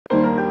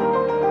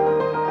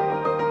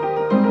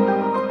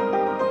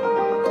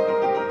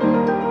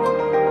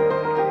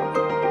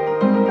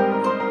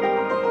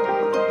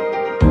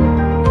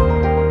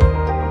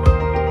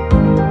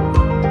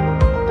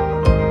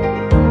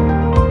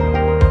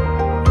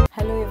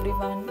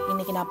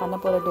நான் பண்ண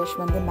போகிற டிஷ்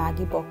வந்து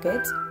மேகி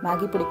பாக்கெட்ஸ்.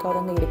 மேகி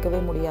பிடிக்காதவங்க இருக்கவே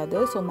முடியாது.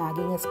 ஸோ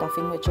மேகிங்க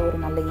ஸ்டஃபிங் வச்சு ஒரு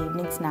நல்ல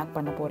ஈவினிங் ஸ்நாக்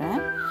பண்ண போகிறேன்.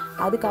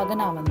 அதுக்காக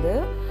நான் வந்து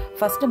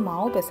ஃபஸ்ட்டு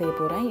மாவு பிசைய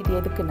போகிறேன். இது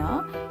எதுக்குன்னா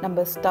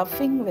நம்ம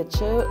ஸ்டஃபிங்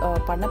வச்சு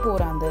பண்ண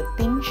போகிற அந்த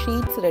தின்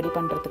ஷீட்ஸ் ரெடி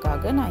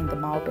பண்ணுறதுக்காக நான் இந்த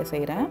மாவு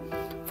பிசைகிறேன்.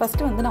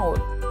 ஃபஸ்ட்டு வந்து நான்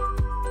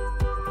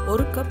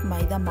 1 கப்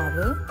மைதா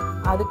மாவு,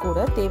 அது கூட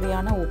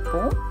தேவையான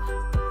உப்பும்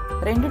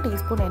 2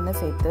 டீஸ்பூன் எண்ணெய்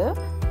சேர்த்து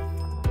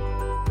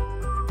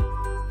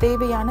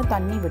தேவையான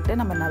தண்ணி விட்டு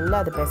நம்ம நல்லா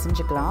அதை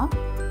பிசைஞ்சிக்கலாம்.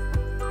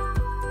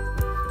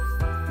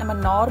 நம்ம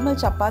நார்மல்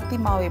சப்பாத்தி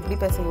மாவு எப்படி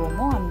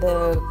பிசைவோமோ அந்த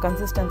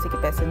கன்சிஸ்டன்சிக்கு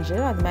பிசைஞ்சு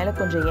அது மேலே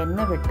கொஞ்சம்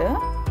எண்ணெய் விட்டு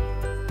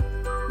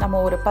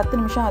நம்ம ஒரு 10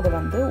 நிமிஷம் அதை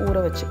வந்து ஊற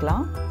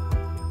வச்சுக்கலாம்.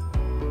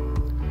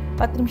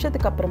 10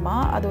 நிமிஷத்துக்கு அப்புறமா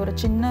அது ஒரு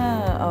சின்ன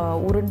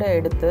உருண்டை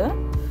எடுத்து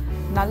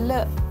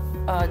நல்ல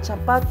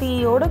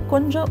சப்பாத்தியோட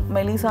கொஞ்சம்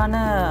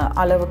மெலிசான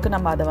அளவுக்கு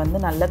நம்ம அதை வந்து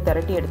நல்லா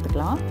திரட்டி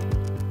எடுத்துக்கலாம்.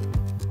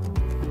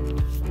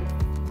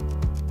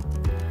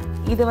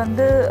 இது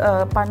வந்து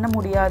பண்ண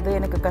முடியாது,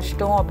 எனக்கு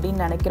கஷ்டம்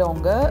அப்படின்னு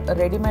நினைக்கிறவங்க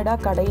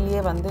ரெடிமேடாக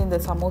கடையிலேயே வந்து இந்த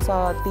சமோசா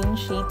தின்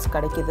ஷீட்ஸ்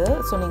கிடைக்கிது.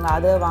 ஸோ நீங்கள்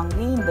அதை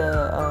வாங்கி இந்த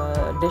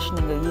டிஷ்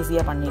நீங்கள்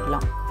ஈஸியாக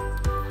பண்ணிடலாம்.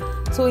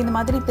 ஸோ இந்த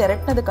மாதிரி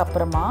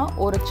திரட்டினதுக்கப்புறமா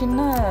ஒரு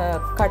சின்ன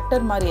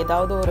கட்டர் மாதிரி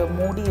ஏதாவது ஒரு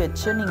மூடி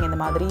வச்சு நீங்கள் இந்த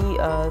மாதிரி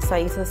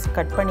சைஸஸ்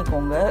கட்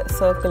பண்ணிக்கோங்க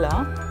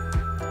சர்க்கிளாக.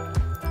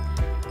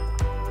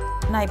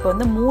 நான் இப்போ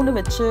வந்து 3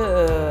 வச்சு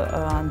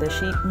அந்த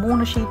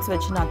 3 ஷீட்ஸ்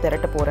வச்சு நான்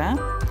திரட்ட போகிறேன்.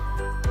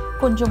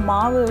 கொஞ்சம்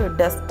மாவு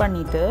டஸ்ட்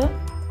பண்ணிவிட்டு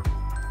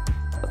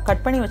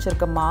கட் பண்ணி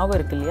வச்சுருக்க மாவு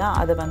இருக்கு இல்லையா,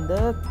 அதை வந்து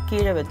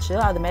கீழே வச்சு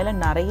அது மேலே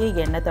நிறைய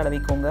எண்ணெய்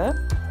தடவிக்கோங்க.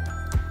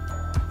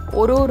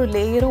 ஒரு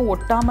லேயரும்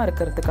ஒட்டாமல்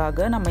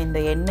இருக்கிறதுக்காக நம்ம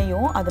இந்த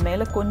எண்ணெயும் அது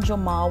மேலே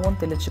கொஞ்சம் மாவும்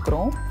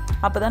தெளிச்சுக்கிறோம்.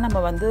 அப்போ தான்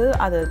நம்ம வந்து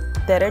அதை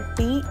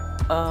திரட்டி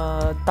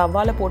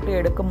தவாவில் போட்டு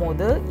எடுக்கும்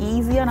போது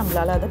ஈஸியாக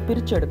நம்மளால் அதை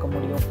பிரித்து எடுக்க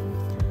முடியும்.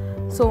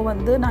 ஸோ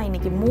வந்து நான்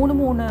இன்றைக்கி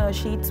 3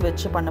 ஷீட்ஸ்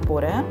வச்சு பண்ண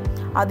போகிறேன்.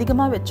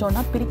 அதிகமாக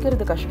வச்சோன்னா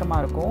பிரிக்கிறது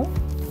கஷ்டமாக இருக்கும்.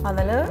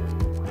 அதனால்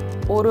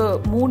ஒரு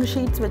 3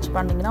 ஷீட்ஸ் வச்சு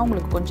பண்ணிங்கன்னா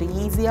உங்களுக்கு கொஞ்சம்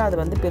ஈஸியாக அதை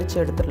வந்து பிரித்து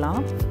எடுத்துடலாம்.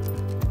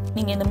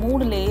 நீங்கள் இந்த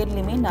 3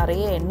 லேயர்லேயுமே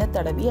நிறைய எண்ணெய்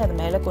தடவி அது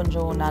மேலே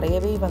கொஞ்சம்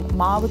நிறையவே வந்து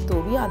மாவு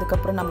தூவி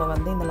அதுக்கப்புறம் நம்ம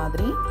வந்து இந்த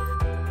மாதிரி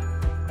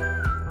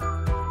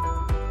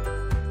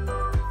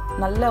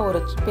நல்ல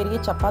ஒரு பெரிய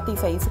சப்பாத்தி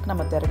சைஸுக்கு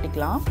நம்ம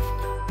திரட்டிக்கலாம்.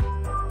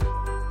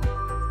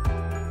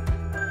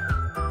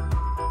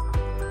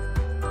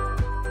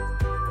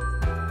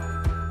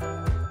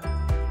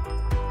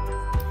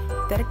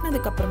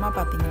 திரட்டினதுக்கப்புறமா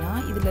பார்த்தீங்கன்னா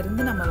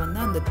இதிலேருந்து நம்ம வந்து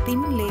அந்த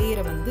தின்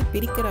லேயரை வந்து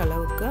பிரிக்கிற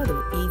அளவுக்கு அது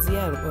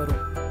ஈஸியாக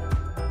வரும்.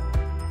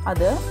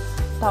 அது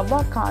தவா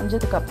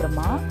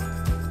காஞ்சதுக்கப்புறமா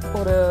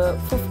ஒரு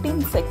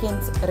 15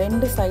 செகண்ட்ஸ்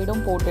 2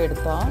 சைடும் போட்டு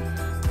எடுத்தால்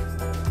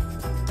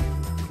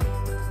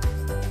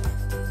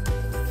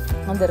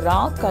அந்த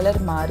ரா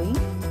கலர் மாதிரி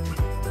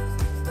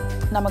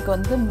நமக்கு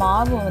வந்து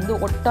மாவு வந்து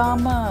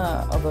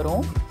ஒட்டாமல்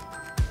வரும்.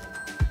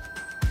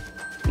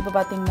 இப்போ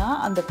பார்த்திங்கன்னா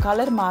அந்த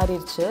கலர்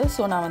மாறிடுச்சு.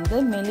 ஸோ நான் வந்து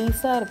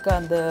மெலிசாக இருக்க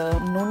அந்த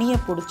நுனியை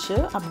பிடிச்சி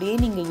அப்படியே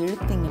நீங்கள்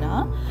இழுத்திங்கன்னா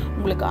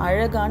உங்களுக்கு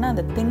அழகான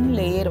அந்த தின்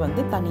லேயர்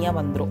வந்து தனியாக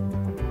வந்துடும்.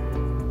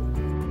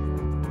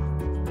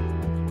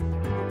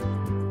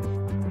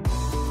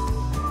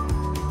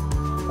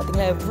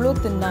 பார்த்திங்களா எவ்வளோ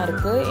தின்னாக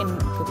இருக்குது.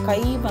 எனக்கு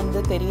கை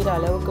வந்து தெரிகிற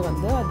அளவுக்கு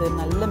வந்து அது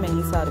நல்ல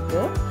மெலிசாக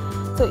இருக்குது.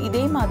 ஸோ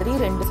இதே மாதிரி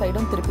 2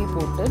 சைடும் திருப்பி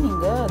போட்டு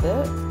நீங்கள் அதை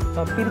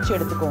பிரித்து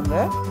எடுத்துக்கோங்க.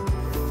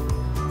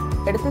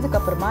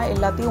 எடுத்ததுக்கப்புறமா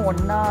எல்லாத்தையும்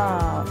ஒன்றா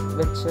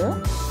வச்சு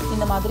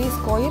இந்த மாதிரி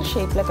ஸ்கொயர்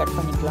ஷேப்பில் கட்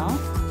பண்ணிக்கலாம்.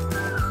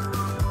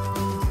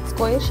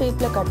 ஸ்கொயர்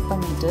ஷேப்பில் கட்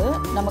பண்ணிவிட்டு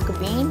நமக்கு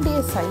வேண்டிய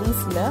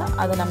சைஸில்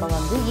அதை நம்ம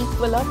வந்து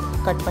ஈக்குவலாக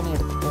கட் பண்ணி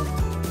எடுத்துப்போம்.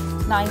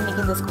 நான்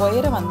இன்றைக்கி இந்த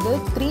ஸ்கொயரை வந்து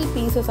 3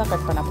 பீசஸாக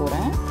கட் பண்ண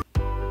போகிறேன்.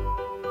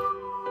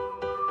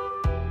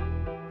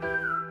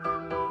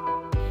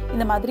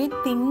 இந்த மாதிரி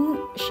தின்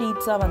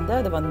ஷீட்ஸாக வந்து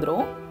அது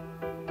வந்துடும்.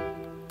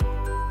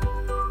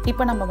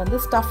 இப்போ நம்ம வந்து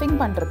ஸ்டஃபிங்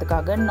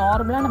பண்ணுறதுக்காக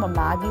நார்மலாக நம்ம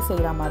மேகி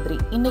செய்கிற மாதிரி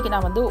இன்றைக்கி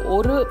நான் வந்து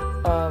ஒரு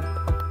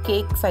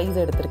கேக் சைஸ்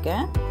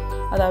எடுத்திருக்கேன்.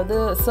 அதாவது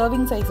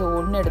சர்விங் சைஸ்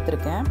 1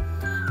 எடுத்திருக்கேன்.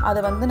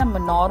 அதை வந்து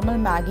நம்ம நார்மல்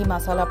மேகி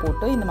மசாலா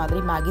போட்டு இந்த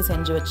மாதிரி மேகி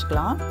செஞ்சு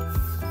வச்சுக்கலாம்.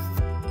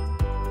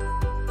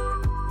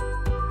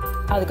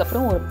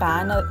 அதுக்கப்புறம் ஒரு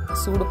பேனை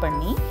சூடு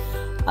பண்ணி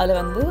அதில்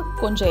வந்து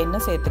கொஞ்சம்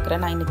எண்ணெய்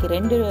சேர்த்துக்கிறேன். நான் இன்றைக்கி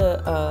 2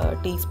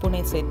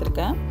 டீஸ்பூனே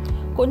சேர்த்துருக்கேன்.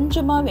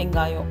 கொஞ்சமாக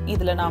வெங்காயம்,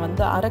 இதில் நான்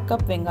வந்து 1/2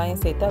 கப்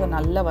வெங்காயம் சேர்த்து அதை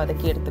நல்லா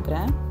வதக்கி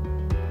எடுத்துக்கிறேன்.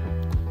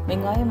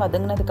 வெங்காயம்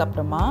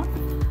வதங்கினதுக்கப்புறமா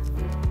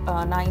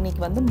நான்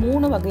இன்றைக்கி வந்து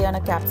 3 வகையான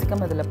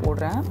கேப்சிகம் இதில்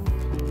போடுறேன்.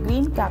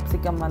 க்ரீன்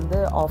கேப்சிகம் வந்து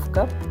 1/2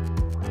 கப்,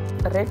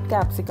 ரெட்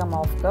கேப்சிகம்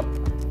 1/2 கப்,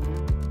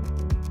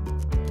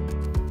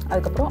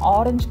 அதுக்கப்புறம்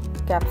ஆரஞ்சு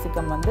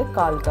கேப்சிகம் வந்து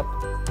 1/4 கப்,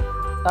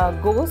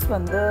 கோஸ்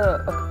வந்து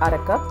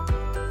 1/2 கப்,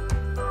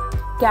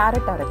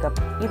 கேரட் 1/2 கப்.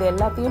 இது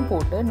எல்லாத்தையும்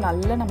போட்டு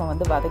நல்லா நம்ம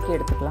வந்து வதக்கி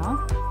எடுத்துக்கலாம்.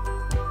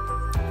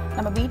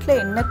 நம்ம வீட்டில்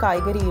என்ன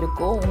காய்கறி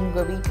இருக்கோ,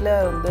 உங்கள் வீட்டில்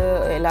வந்து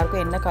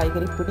எல்லாருக்கும் என்ன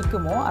காய்கறி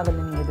பிடிக்குமோ அதில்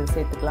நீங்கள் இது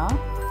சேர்த்துக்கலாம்.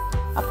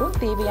 அப்புறம்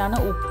தேவையான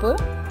உப்பு,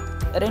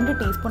 2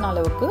 டீஸ்பூன்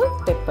அளவுக்கு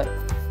பெப்பர்,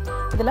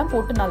 இதெல்லாம்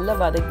போட்டு நல்லா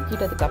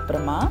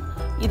வதக்கிட்டதுக்கப்புறமா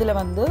இதில்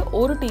வந்து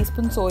 1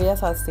 டீஸ்பூன் சோயா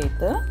சாஸ்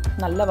சேர்த்து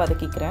நல்லா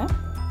வதக்கிக்கிறேன்.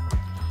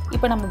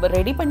 இப்போ நம்ம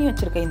ரெடி பண்ணி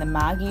வச்சுருக்க இந்த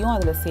மேகியும்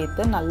அதில்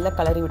சேர்த்து நல்லா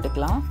கலரி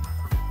விட்டுக்கலாம்.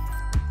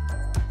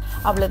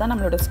 அவ்வளோதான்,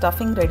 நம்மளோட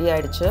ஸ்டஃபிங் ரெடி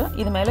ஆகிடுச்சு.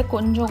 இது மேலே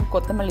கொஞ்சம்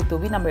கொத்தமல்லி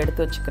தூவி நம்ம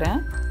எடுத்து வச்சுக்கிறேன்.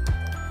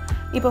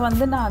 இப்போ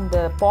வந்து நான் அந்த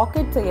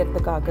பாக்கெட்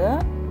செய்யறதுக்காக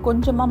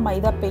கொஞ்சமாக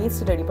மைதா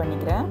பேஸ்ட் ரெடி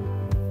பண்ணிக்கிறேன்.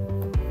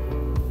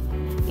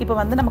 இப்போ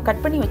வந்து நம்ம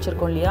கட் பண்ணி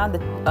வச்சுருக்கோம் இல்லையா அந்த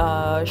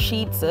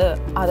ஷீட்ஸு,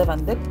 அதை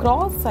வந்து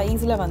க்ராஸ்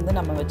சைஸில் வந்து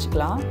நம்ம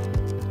வச்சுக்கலாம்.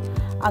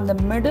 அந்த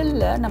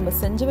மிடில் நம்ம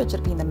செஞ்சு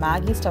வச்சுருக்க இந்த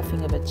மேகி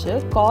ஸ்டஃபிங்கை வச்சு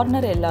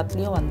கார்னர்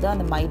எல்லாத்துலேயும் வந்து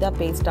அந்த மைதா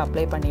பேஸ்ட்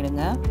அப்ளை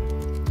பண்ணிவிடுங்க.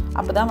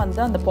 அப்போ தான் வந்து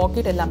அந்த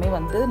பாக்கெட் எல்லாமே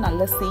வந்து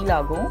நல்ல சீல்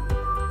ஆகும்.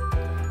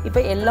 இப்போ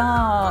எல்லா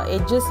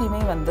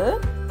எட்ஜஸையுமே வந்து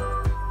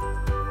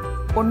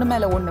ஒன்று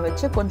மேலே ஒன்று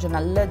வச்சு கொஞ்சம்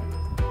நல்லா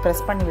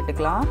ப்ரெஸ் பண்ணி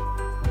விட்டுக்கலாம்.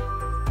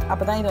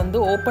 அப்போ தான் இது வந்து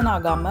ஓப்பன்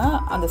ஆகாமல்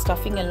அந்த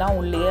ஸ்டஃபிங் எல்லாம்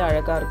உள்ளேயே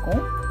அழகாக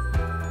இருக்கும்.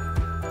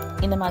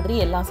 இந்த மாதிரி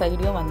எல்லா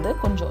சைடையும் வந்து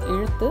கொஞ்சம்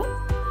இழுத்து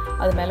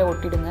அது மேலே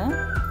ஒட்டிடுங்க.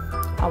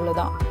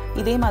 அவ்வளோதான்.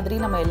 இதே மாதிரி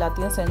நம்ம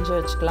எல்லாத்தையும் செஞ்சு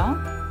வச்சுக்கலாம்.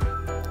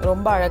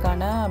 ரொம்ப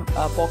அழகான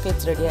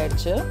பாக்கெட்ஸ் ரெடி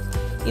ஆகிடுச்சு.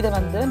 இதை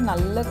வந்து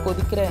நல்ல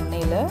கொதிக்கிற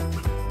எண்ணெயில்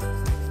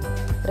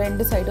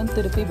 2 சைடும்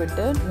திருப்பி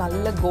விட்டு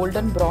நல்ல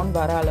கோல்டன் ப்ரௌன்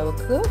வர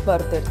அளவுக்கு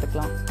வறுத்து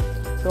எடுத்துக்கலாம்.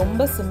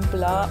 ரொம்ப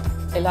சிம்பிளாக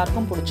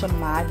எல்லாருக்கும் பிடிச்ச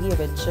மேகியை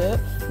வச்சு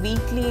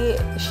வீட்லேயே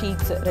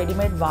ஷீட்ஸ்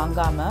ரெடிமேட்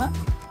வாங்காமல்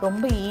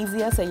ரொம்ப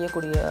ஈஸியாக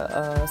செய்யக்கூடிய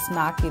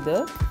ஸ்நாக் இது.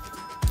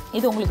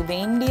 இது உங்களுக்கு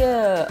வேண்டிய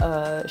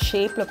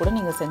ஷேப்பில் கூட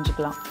நீங்கள்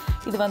செஞ்சுக்கலாம்.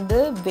 இது வந்து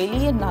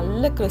வெளியே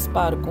நல்ல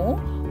கிறிஸ்பாக இருக்கும்,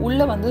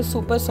 உள்ளே வந்து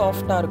சூப்பர்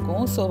சாஃப்டாக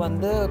இருக்கும்.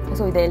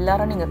 ஸோ இதை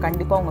எல்லாரும் நீங்கள்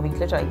கண்டிப்பாக உங்கள்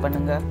வீட்டில் ட்ரை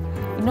பண்ணுங்கள்.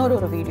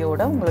 இன்னொரு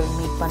வீடியோவோட உங்களை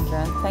மீட்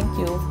பண்ணுறேன்.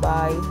 தேங்க்யூ,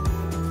 பாய்.